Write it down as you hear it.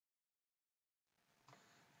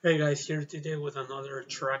Hey guys, here today with another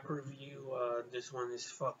track review. This one is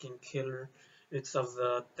fucking killer. It's of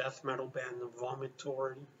the death metal band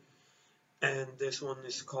VOMITORY, and this one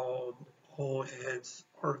is called All Heads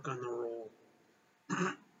Are Gonna Roll.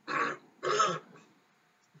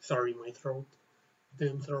 Sorry, my throat.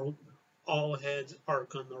 Damn throat. All heads are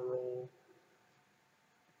gonna roll.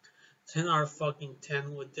 10 out of fucking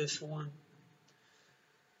 10 with this one.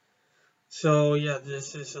 So yeah,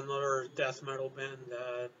 this is another death metal band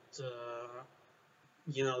that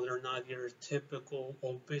they're not your typical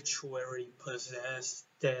obituary, possessed,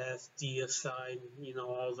 death, deicide,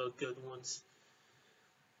 all the good ones,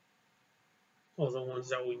 all the ones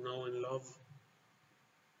that we know and love.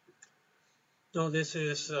 No, this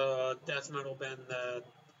is a death metal band that,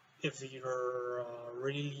 if you're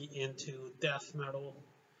really into death metal,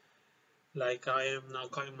 like I am,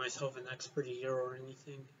 not calling myself an expert here or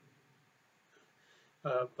anything,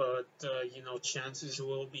 but chances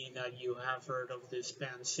will be that you have heard of this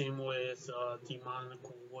band. Same with Demonic,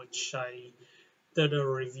 which I did a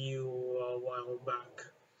review a while back.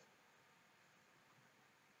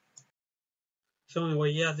 So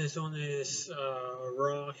anyway, yeah, this one is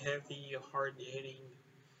raw, heavy, hard-hitting,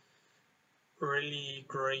 really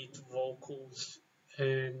great vocals,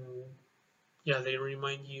 and yeah, they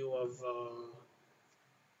remind you of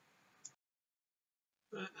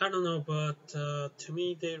I don't know, but to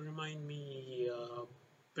me they remind me a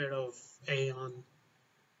bit of Aeon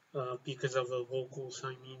because of the vocals.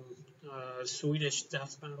 I mean, Swedish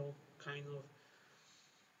death metal kind of.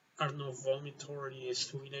 I don't know, Vomitory is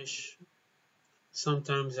Swedish.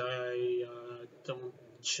 Sometimes I don't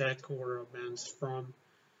check where a band's from.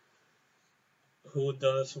 Who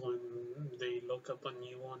does when they look up a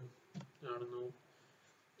new one? I don't know.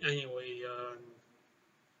 Anyway,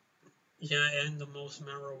 yeah, and the most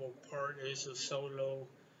memorable part is the solo.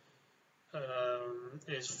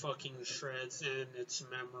 Is fucking shreds and it's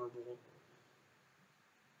memorable.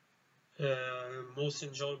 Most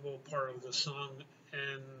enjoyable part of the song,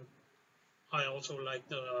 and I also like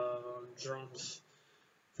the drums.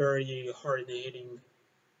 Very hard hitting.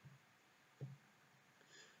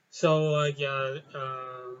 So yeah,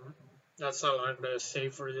 that's all I'm gonna say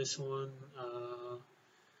for this one.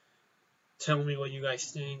 Tell me what you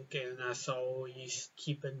guys think, and as always,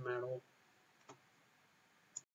 keep it metal.